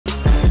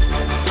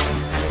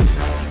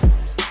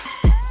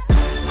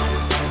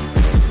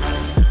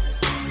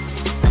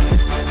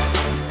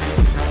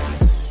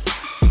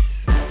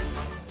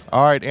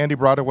All right, Andy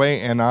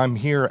Broadway, and I'm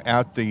here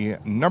at the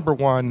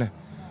 #1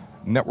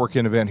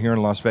 networking event here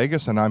in Las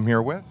Vegas, and I'm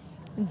here with...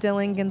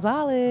 Dylan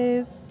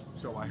Gonzalez.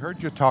 So I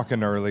heard you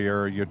talking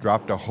earlier. You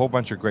dropped a whole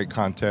bunch of great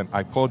content.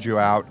 I pulled you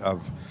out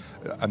of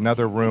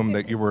another room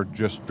that you were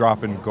just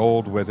dropping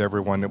gold with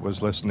everyone that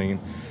was listening.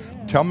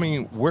 Tell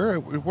me,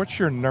 what's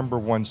your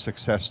 #1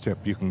 success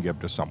tip you can give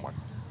to someone?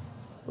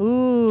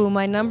 Ooh,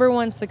 my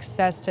 #1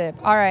 success tip.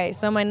 All right,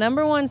 so my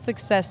 #1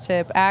 success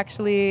tip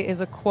actually is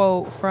a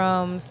quote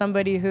from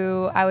somebody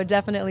who I would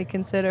definitely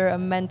consider a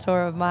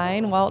mentor of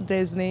mine, Walt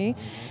Disney.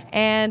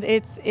 And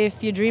it's,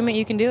 if you dream it,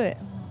 you can do it.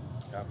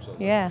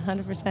 Absolutely. Yeah,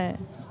 100%.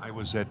 I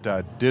was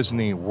at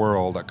Disney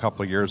World a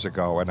couple of years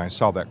ago, and I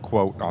saw that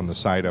quote on the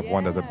side of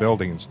one of the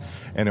buildings,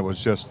 and it was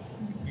just,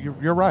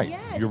 you're right.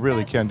 Yeah, you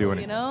really can do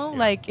anything. You know,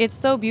 like, it's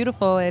so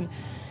beautiful. And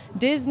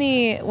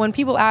Disney, when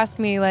people ask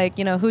me, like,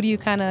 you know, who do you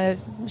kind of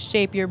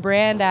shape your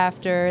brand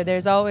after,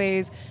 there's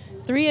always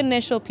 3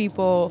 initial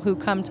people who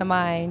come to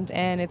mind,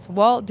 and it's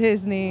Walt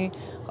Disney,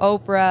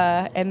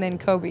 Oprah, and then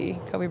Kobe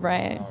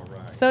Bryant.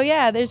 Right. So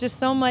yeah, there's just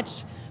so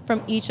much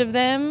from each of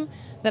them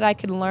that I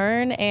could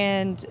learn,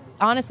 and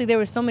honestly, there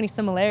were so many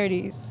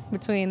similarities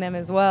between them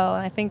as well,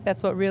 and I think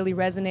that's what really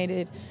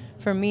resonated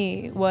for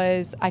me,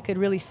 was I could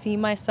really see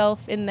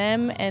myself in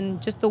them,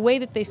 and just the way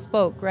that they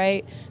spoke,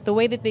 right? The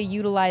way that they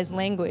utilized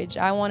language.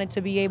 I wanted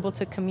to be able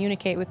to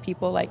communicate with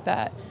people like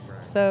that.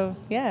 Right. So,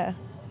 yeah.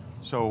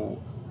 So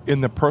in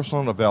the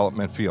personal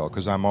development field,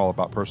 because I'm all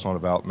about personal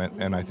development,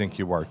 and I think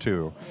you are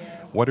too,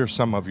 what are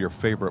some of your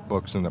favorite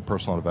books in the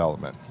personal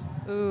development?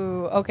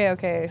 Ooh,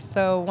 okay.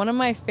 So one of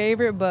my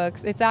favorite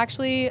books, it's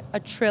actually a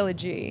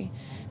trilogy,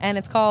 and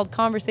it's called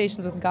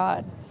Conversations with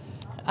God.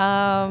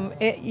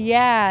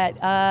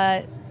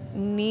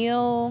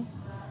 Neil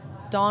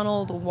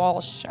Donald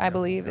Walsh, I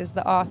believe, is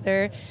the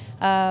author.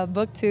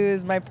 Book 2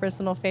 is my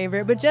personal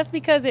favorite, but just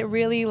because it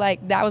really,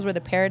 like, that was where the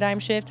paradigm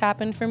shift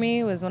happened for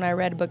me, was when I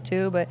read book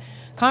 2. But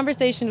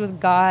Conversations with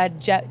God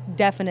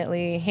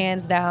definitely,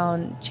 hands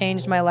down,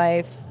 changed my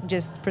life,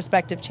 just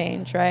perspective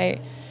change,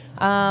 right?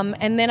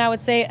 And then I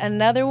would say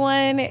another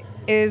one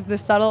is The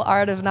Subtle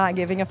Art of Not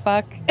Giving a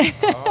Fuck.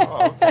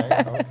 Oh,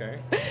 okay.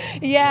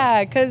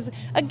 Yeah, because,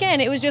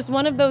 again, it was just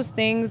one of those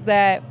things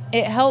that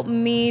it helped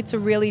me to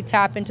really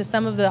tap into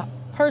some of the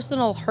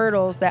personal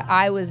hurdles that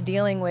I was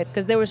dealing with,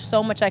 because there was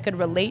so much I could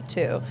relate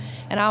to.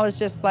 And I was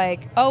just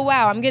like, oh,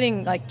 wow, I'm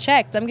getting, like,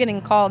 checked. I'm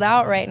getting called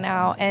out right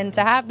now. And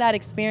to have that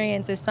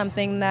experience is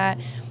something that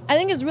I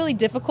think is really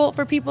difficult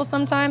for people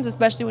sometimes,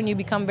 especially when you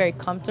become very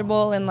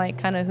comfortable in, like,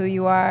 kind of who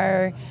you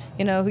are,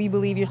 you know, who you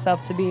believe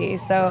yourself to be.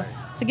 So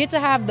to get to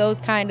have those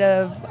kind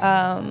of,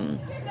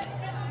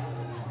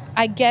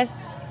 I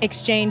guess,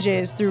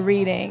 exchanges through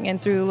reading and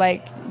through,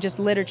 like, just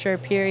literature,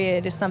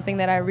 period, is something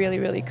that I really,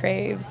 really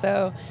crave.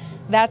 So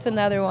that's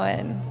another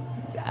one.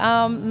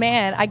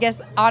 Man, I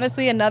guess,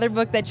 honestly, another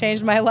book that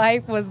changed my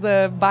life was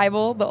the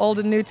Bible, the Old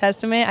and New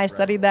Testament. I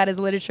studied that as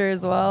literature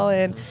as well,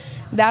 and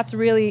that's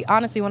really,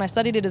 honestly, when I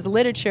studied it as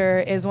literature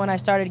is when I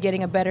started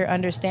getting a better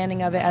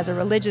understanding of it as a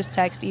religious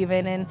text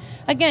even, and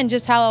again,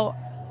 just how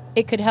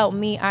it could help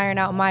me iron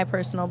out my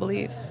personal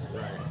beliefs.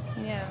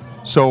 Yeah.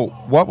 So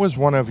what was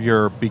one of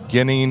your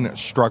beginning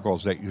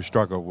struggles that you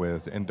struggled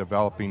with in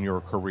developing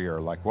your career?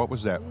 Like, what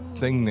was that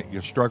thing that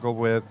you struggled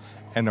with?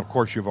 And of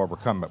course you've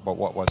overcome it, but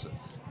what was it?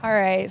 All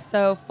right,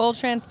 so full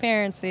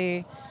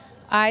transparency,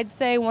 I'd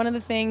say one of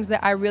the things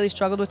that I really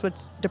struggled with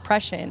was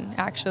depression,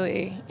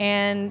 actually.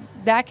 And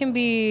that can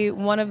be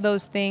one of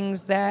those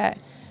things that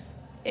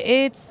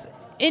it's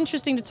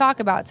interesting to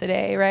talk about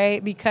today,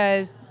 right?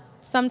 Because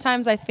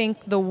sometimes I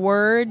think the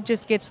word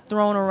just gets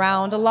thrown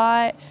around a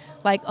lot,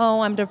 like, oh,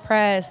 I'm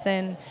depressed.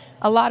 And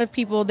a lot of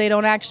people, they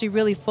don't actually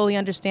really fully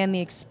understand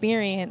the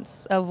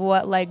experience of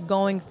what, like,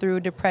 going through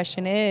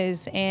depression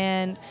is.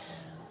 And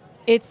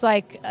it's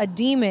like a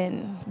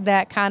demon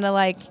that kind of,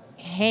 like,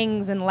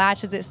 hangs and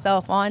latches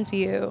itself onto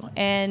you,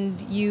 and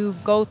you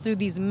go through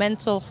these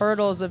mental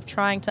hurdles of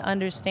trying to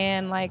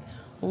understand, like,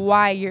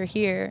 why you're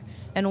here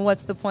and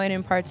what's the point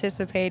in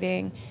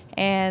participating,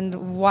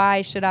 and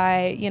why should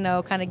I, you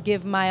know, kind of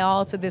give my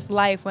all to this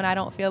life when I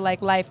don't feel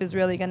like life is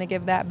really going to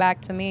give that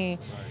back to me.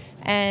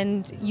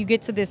 And you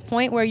get to this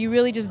point where you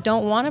really just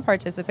don't want to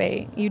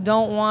participate. You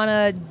don't want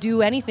to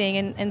do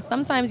anything, and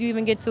sometimes you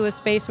even get to a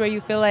space where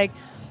you feel like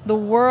the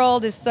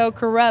world is so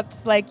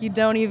corrupt, like, it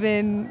doesn't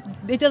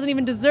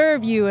even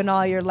deserve you in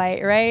all your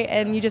light, right?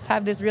 And you just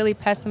have this really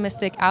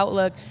pessimistic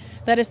outlook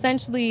that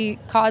essentially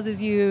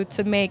causes you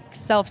to make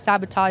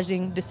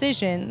self-sabotaging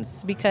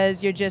decisions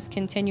because you're just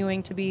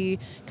continuing to be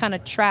kind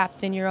of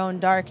trapped in your own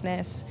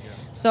darkness.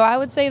 So I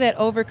would say that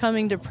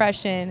overcoming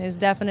depression is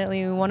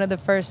definitely one of the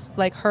first,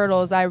 like,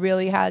 hurdles I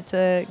really had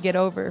to get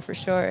over, for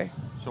sure.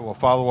 So we'll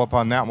follow up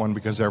on that one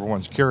because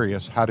everyone's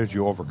curious. How did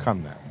you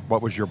overcome that?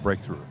 What was your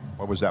breakthrough?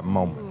 What was that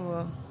moment?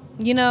 Ooh.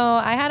 You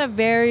know, I had a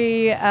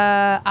very,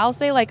 I'll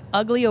say, like,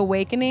 ugly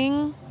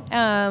awakening.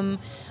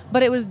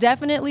 But it was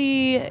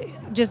definitely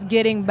just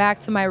getting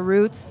back to my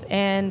roots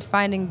and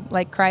finding,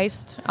 like,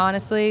 Christ,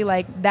 honestly.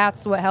 Like,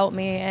 that's what helped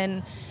me.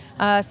 And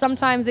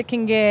Sometimes it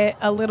can get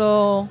a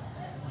little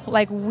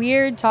like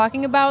weird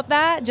talking about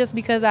that, just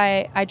because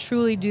I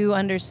truly do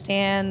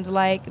understand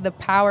like the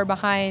power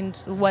behind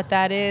what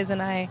that is,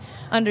 and I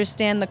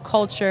understand the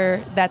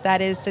culture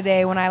that is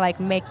today when I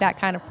like make that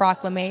kind of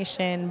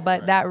proclamation.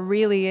 But that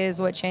really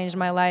is what changed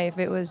my life.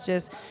 It was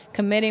just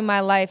committing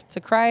my life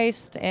to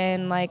Christ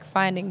and like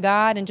finding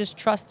God and just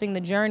trusting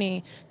the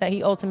journey that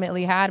he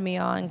ultimately had me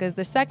on. Because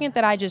the second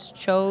that I just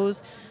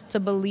chose to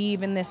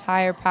believe in this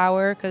higher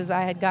power, because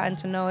I had gotten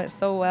to know it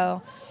so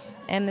well,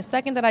 and the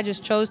second that I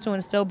just chose to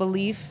instill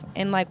belief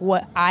in like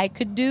what I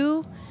could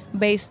do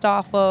based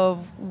off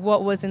of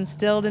what was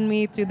instilled in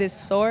me through this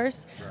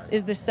source,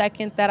 is the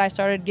second that I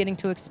started getting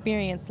to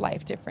experience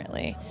life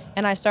differently.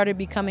 And I started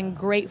becoming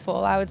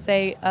grateful. I would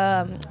say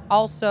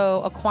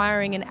also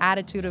acquiring an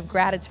attitude of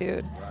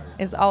gratitude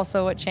is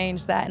also what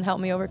changed that and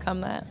helped me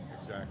overcome that.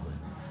 Exactly.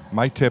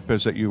 My tip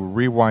is that you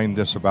rewind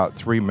this about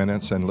 3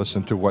 minutes and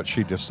listen to what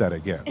she just said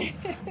again.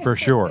 For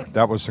sure.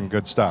 That was some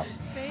good stuff.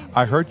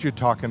 I heard you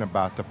talking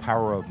about the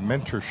power of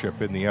mentorship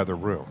in the other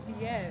room.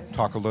 Yes.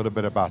 Talk a little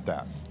bit about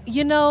that.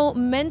 You know,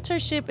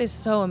 mentorship is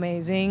so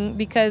amazing,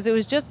 because it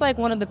was just like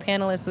one of the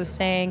panelists was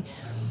saying,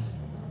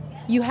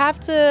 you have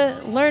to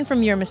learn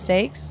from your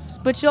mistakes,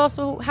 but you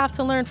also have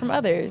to learn from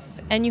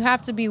others, and you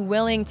have to be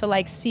willing to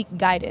like seek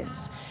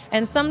guidance.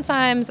 And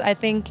sometimes I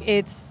think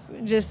it's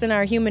just in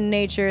our human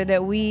nature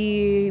that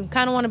we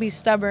kind of want to be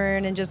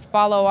stubborn and just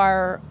follow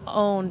our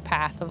own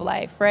path of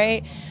life,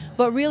 right?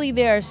 But really,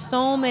 there are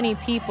so many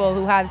people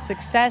who have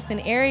success in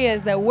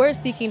areas that we're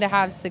seeking to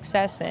have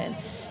success in.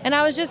 And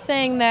I was just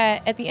saying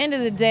that at the end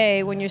of the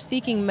day, when you're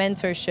seeking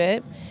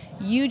mentorship,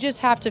 you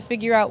just have to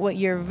figure out what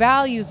your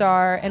values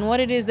are and what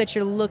it is that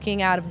you're looking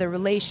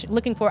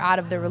for out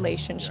of the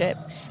relationship.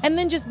 And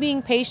then just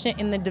being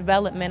patient in the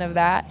development of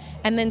that,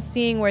 and then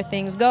seeing where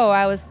things go.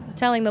 I was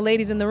telling the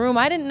ladies in the room,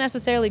 I didn't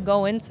necessarily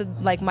go into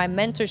like my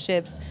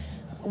mentorships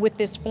with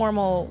this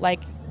formal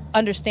like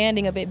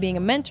understanding of it being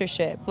a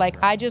mentorship.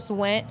 Like, I just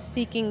went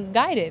seeking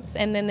guidance,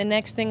 and then the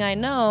next thing I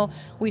know,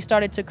 we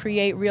started to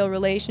create real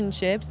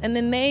relationships, and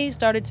then they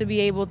started to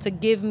be able to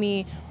give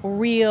me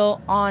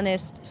real,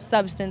 honest,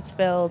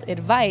 substance-filled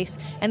advice,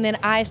 and then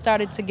I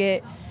started to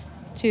get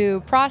to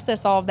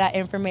process all of that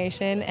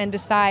information and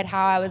decide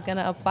how I was going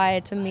to apply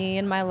it to me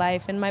and my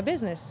life and my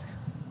business.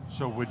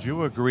 So would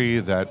you agree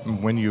that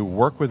when you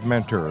work with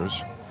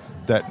mentors,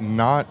 that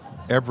not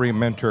every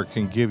mentor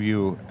can give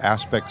you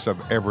aspects of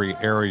every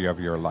area of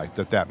your life,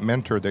 that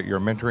mentor that you're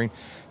mentoring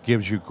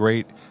gives you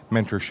great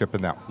mentorship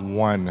in that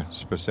one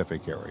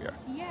specific area?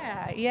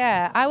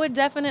 Yeah. I would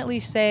definitely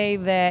say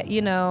that,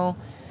 you know,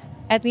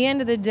 at the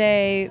end of the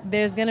day,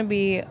 there's going to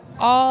be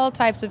all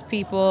types of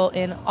people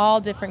in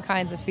all different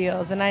kinds of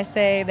fields. And I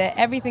say that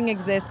everything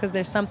exists because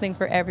there's something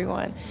for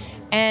everyone.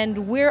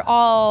 And we're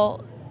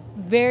all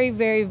very,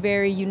 very,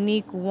 very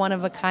unique,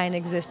 one-of-a-kind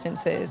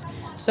existences.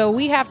 So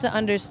we have to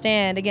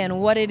understand, again,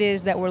 what it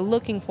is that we're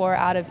looking for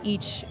out of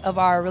each of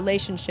our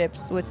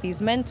relationships with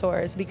these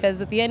mentors,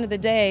 because at the end of the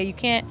day, you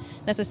can't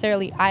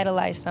necessarily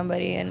idolize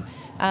somebody. And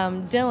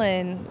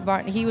Dylan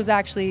Barton, he was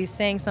actually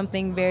saying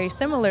something very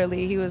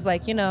similarly. He was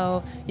like, you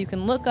know, you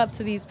can look up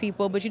to these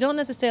people, but you don't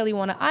necessarily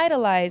want to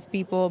idolize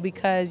people,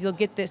 because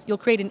you'll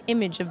create an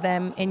image of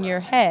them in your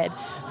head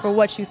for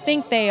what you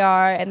think they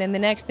are, and then the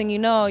next thing you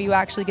know, you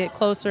actually get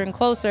closer and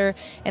closer,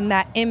 and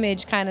that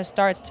image kind of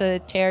starts to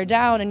tear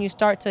down, and you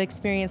start to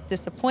experience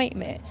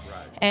disappointment.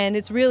 And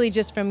it's really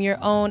just from your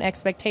own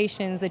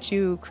expectations that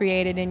you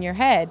created in your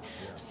head.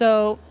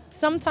 So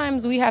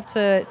sometimes we have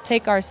to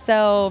take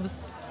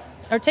ourselves,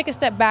 or take a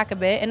step back a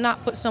bit and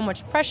not put so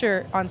much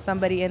pressure on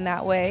somebody in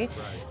that way.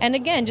 And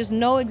again, just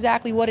know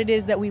exactly what it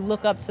is that we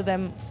look up to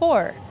them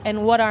for,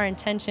 and what our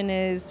intention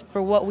is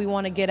for what we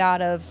want to get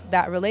out of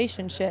that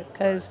relationship.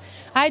 Because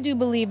I do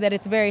believe that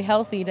it's very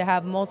healthy to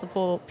have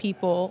multiple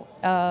people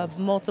of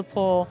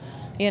multiple,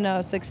 you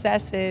know,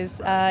 successes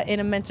in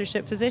a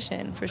mentorship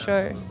position, for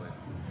sure.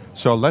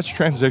 So let's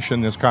transition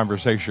this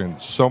conversation.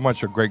 So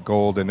much of great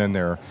gold and in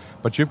there,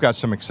 but you've got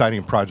some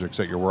exciting projects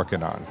that you're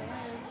working on.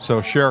 So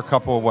share a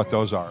couple of what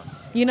those are.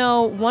 You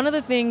know, one of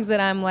the things that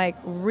I'm like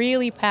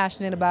really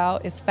passionate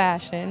about is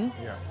fashion.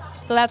 Yeah.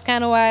 So that's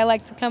kind of why I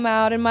like to come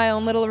out in my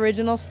own little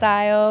original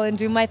style and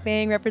do my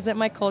thing, represent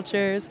my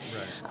cultures.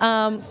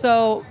 Right.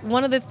 So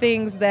one of the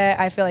things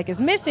that I feel like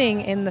is missing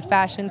in the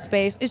fashion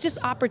space is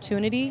just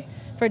opportunity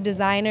for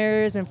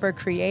designers and for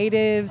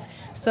creatives.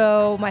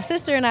 So my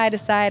sister and I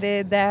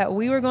decided that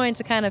we were going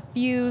to kind of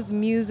fuse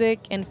music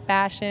and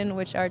fashion,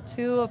 which are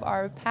two of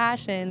our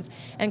passions,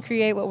 and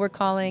create what we're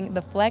calling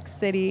the Flex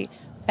City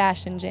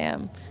Fashion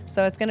Jam.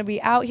 So it's going to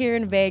be out here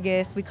in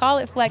Vegas. We call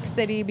it Flex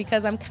City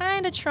because I'm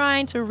kind of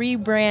trying to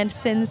rebrand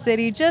Sin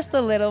City just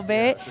a little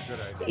bit.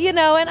 You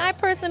know, and I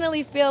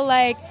personally feel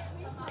like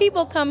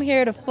people come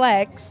here to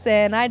flex,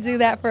 and I do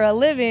that for a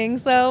living,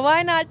 so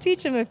why not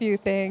teach them a few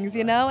things,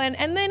 you know?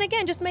 And then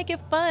again, just make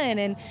it fun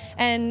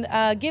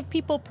and give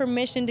people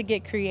permission to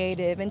get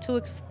creative and to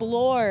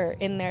explore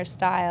in their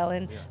style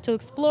and to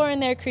explore in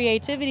their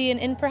creativity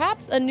and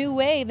perhaps a new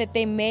way that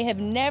they may have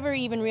never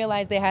even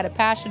realized they had a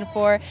passion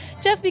for,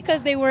 just because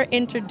they were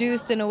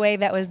introduced in a way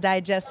that was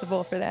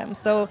digestible for them.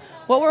 So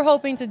what we're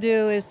hoping to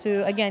do is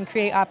to, again,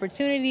 create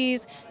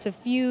opportunities to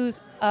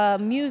fuse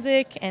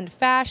music and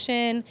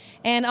fashion,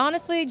 and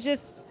honestly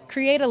just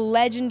create a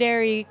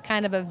legendary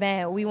kind of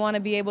event. We want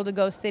to be able to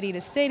go city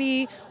to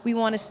city. We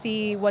want to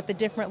see what the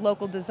different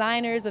local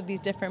designers of these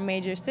different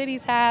major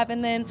cities have,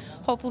 and then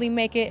hopefully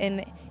make it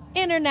an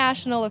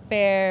international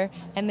affair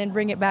and then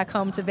bring it back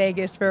home to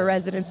Vegas for a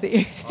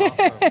residency.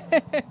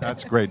 Awesome.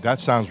 That's great.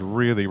 That sounds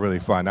really, really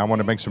fun. I want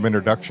to make some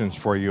introductions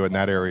for you in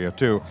that area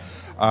too.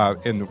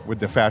 With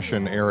the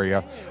fashion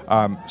area.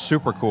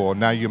 Super cool.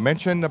 Now, you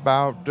mentioned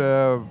about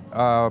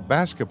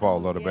basketball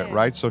a little bit,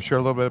 right? So share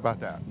a little bit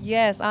about that.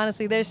 Yes,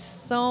 honestly, there's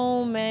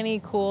so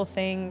many cool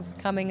things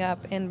coming up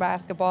in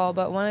basketball,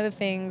 but one of the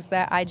things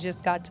that I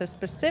just got to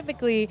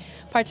specifically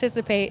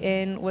participate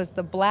in was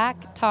the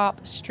Black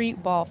Top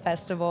Street Ball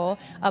Festival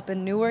up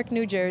in Newark,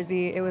 New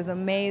Jersey. It was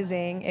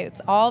amazing.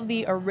 It's all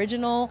the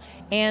original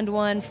and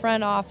one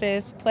front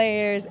office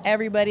players,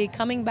 everybody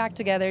coming back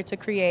together to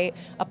create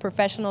a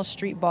professional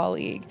street ball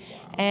league.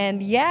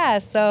 And yeah,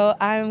 so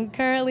I'm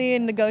currently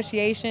in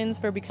negotiations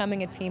for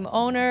becoming a team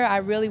owner. I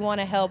really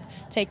want to help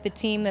take the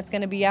team that's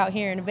going to be out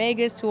here in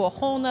Vegas to a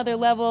whole nother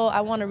level.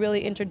 I want to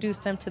really introduce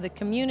them to the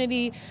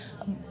community.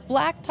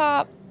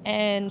 Blacktop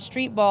and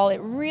street ball, it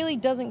really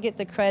doesn't get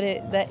the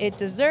credit that it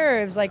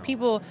deserves. Like,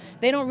 people,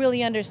 they don't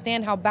really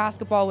understand how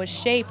basketball was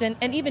shaped,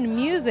 and even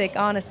music,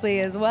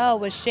 honestly, as well,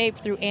 was shaped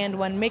through and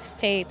one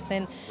mixtapes.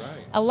 And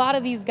a lot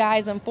of these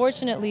guys,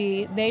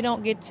 unfortunately, they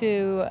don't get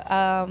to,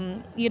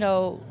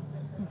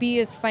 be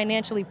as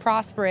financially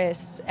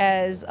prosperous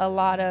as a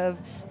lot of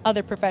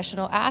other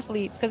professional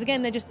athletes, because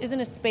again, there just isn't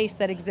a space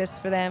that exists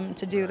for them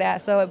to do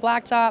that. So at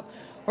Blacktop,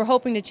 we're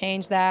hoping to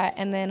change that,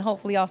 and then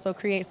hopefully also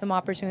create some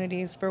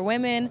opportunities for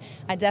women.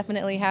 I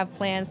definitely have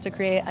plans to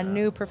create a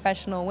new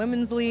professional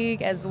women's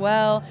league as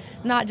well,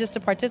 not just to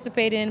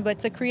participate in, but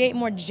to create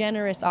more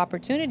generous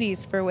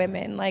opportunities for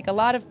women. Like, a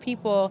lot of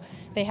people,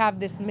 they have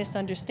this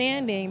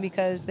misunderstanding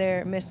because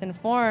they're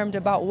misinformed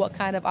about what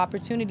kind of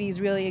opportunities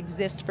really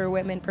exist for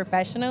women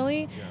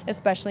professionally,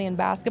 especially in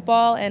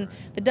basketball. And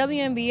the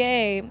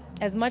WNBA,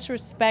 as much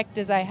respect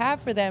as I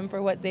have for them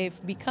for what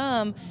they've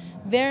become,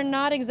 they're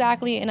not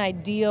exactly an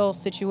ideal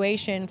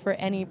situation for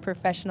any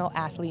professional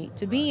athlete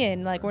to be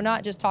in. Like, we're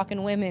not just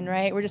talking women,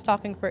 right? We're just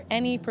talking for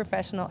any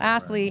professional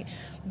athlete.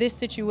 This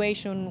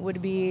situation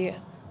would be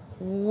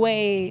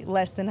way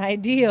less than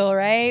ideal,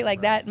 right?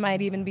 Like, that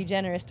might even be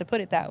generous to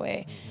put it that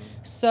way.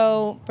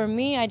 So for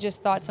me, I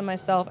just thought to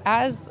myself,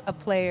 as a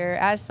player,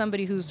 as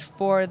somebody who's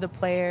for the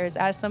players,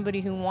 as somebody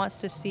who wants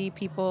to see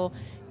people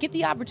get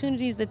the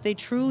opportunities that they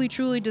truly,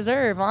 truly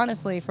deserve,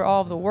 honestly, for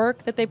all of the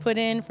work that they put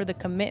in, for the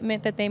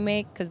commitment that they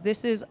make, because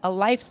this is a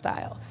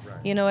lifestyle,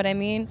 you know what I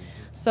mean?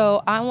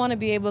 So I want to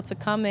be able to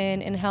come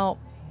in and help,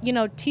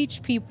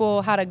 teach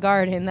people how to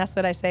garden. That's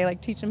what I say,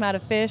 like, teach them how to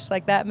fish,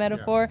 like that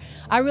metaphor.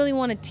 I really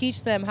want to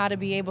teach them how to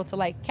be able to,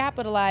 like,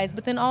 capitalize,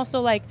 but then also,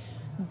 like,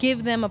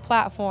 give them a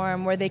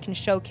platform where they can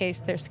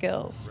showcase their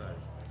skills.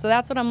 So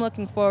that's what I'm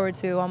looking forward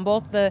to on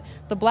both the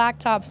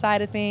blacktop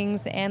side of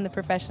things and the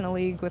professional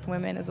league with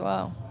women as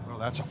well. Well,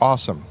 that's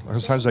awesome. It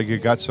sounds like you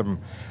got some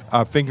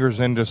fingers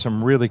into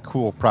some really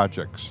cool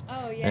projects.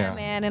 Oh, yeah,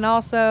 man. And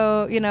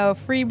also,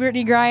 Free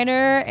Brittany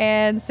Griner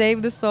and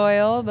Save the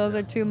Soil. Those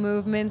are two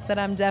movements that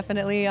I'm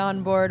definitely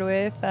on board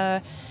with.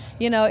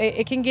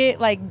 It can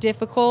get, like,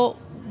 difficult,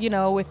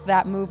 with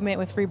that movement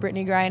with Free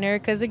Brittany Griner,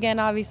 because again,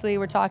 obviously,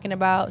 we're talking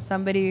about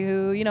somebody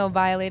who,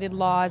 violated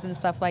laws and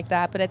stuff like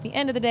that. But at the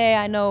end of the day,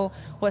 I know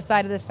what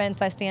side of the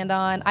fence I stand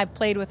on. I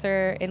played with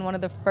her in one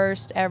of the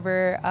first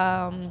ever,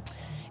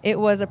 it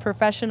was a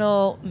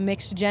professional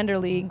mixed gender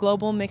league,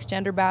 global mixed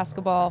gender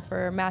basketball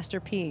for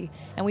Master P.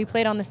 And we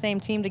played on the same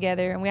team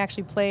together, and we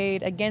actually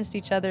played against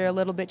each other a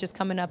little bit just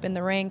coming up in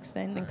the ranks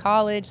and in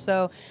college.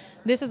 So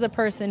this is a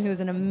person who's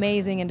an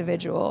amazing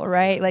individual,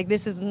 right? Like,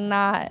 this is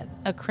not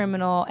a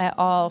criminal at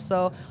all.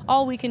 So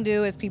all we can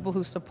do as people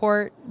who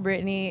support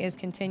Brittany is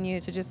continue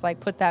to just,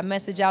 like, put that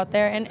message out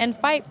there and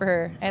fight for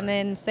her. And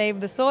then Save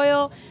the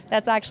Soil,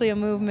 that's actually a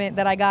movement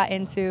that I got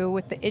into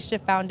with the Isha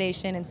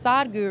Foundation and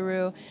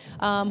Sadhguru,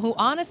 who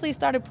honestly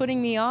started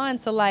putting me on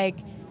to, like,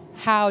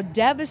 how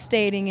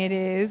devastating it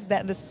is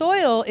that the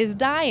soil is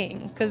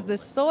dying, because the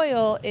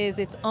soil is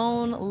its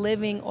own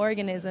living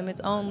organism,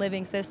 its own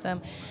living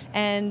system.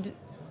 And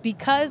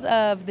because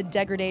of the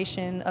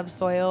degradation of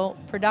soil,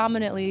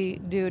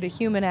 predominantly due to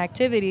human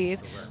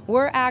activities,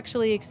 we're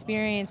actually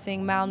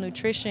experiencing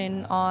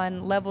malnutrition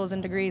on levels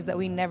and degrees that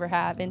we never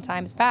have in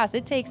times past.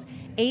 It takes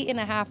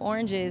 8.5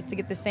 oranges to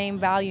get the same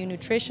value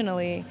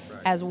nutritionally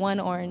as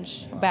one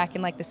orange back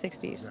in, like, the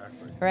 60s,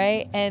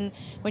 right? And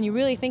when you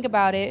really think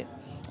about it,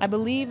 I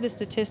believe the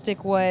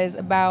statistic was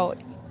about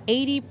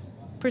 80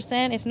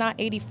 80%, if not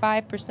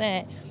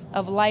 85%,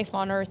 of life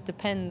on Earth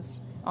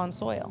depends on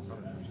soil.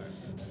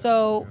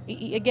 So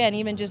again,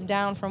 even just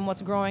down from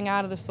what's growing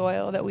out of the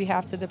soil that we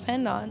have to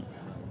depend on.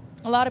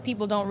 A lot of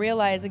people don't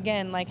realize,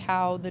 again, like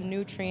how the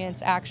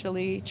nutrients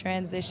actually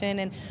transition.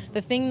 And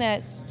the thing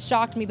that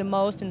shocked me the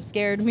most and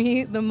scared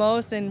me the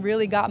most and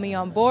really got me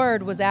on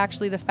board was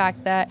actually the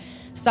fact that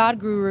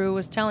Sadhguru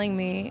was telling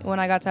me when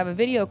I got to have a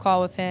video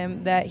call with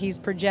him that he's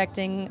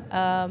projecting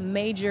a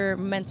major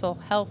mental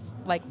health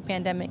like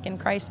pandemic and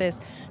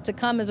crisis to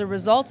come as a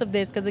result of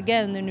this, because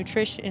again, the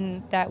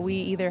nutrition that we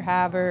either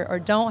have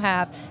or don't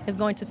have is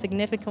going to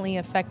significantly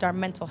affect our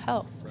mental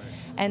health.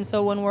 And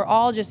so when we're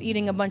all just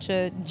eating a bunch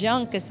of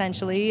junk,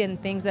 essentially, and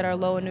things that are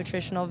low in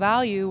nutritional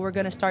value, we're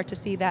going to start to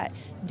see that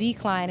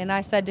decline. And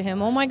I said to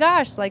him, oh my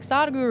gosh, like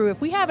Sadhguru, if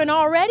we haven't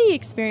already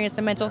experienced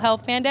a mental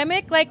health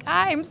pandemic, like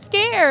I'm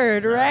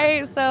scared,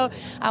 right? So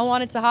I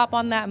wanted to hop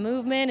on that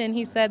movement, and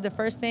he said the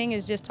first thing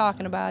is just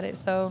talking about it.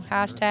 So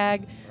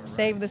hashtag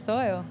save the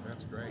soil.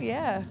 That's great.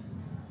 Yeah.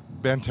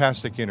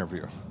 Fantastic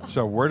interview.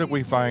 So where do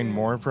we find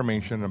more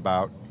information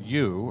about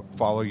you?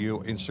 Follow you,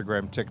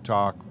 Instagram,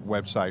 TikTok,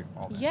 website,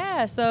 all that.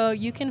 Yeah, so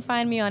you can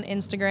find me on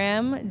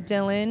Instagram,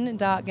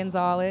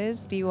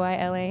 Dylan.Gonzalez,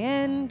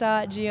 Zalez.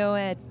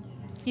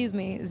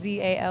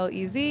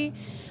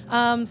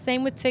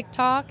 Same with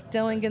TikTok,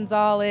 Dylan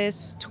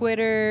Gonzalez,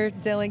 Twitter,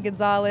 Dylan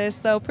Gonzalez.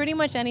 So pretty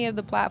much any of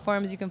the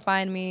platforms you can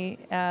find me.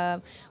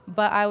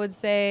 But I would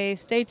say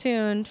stay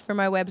tuned for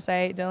my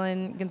website,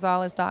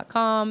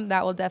 DylanGonzalez.com.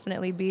 That will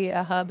definitely be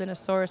a hub and a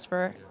source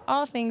for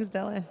all things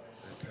Dylan.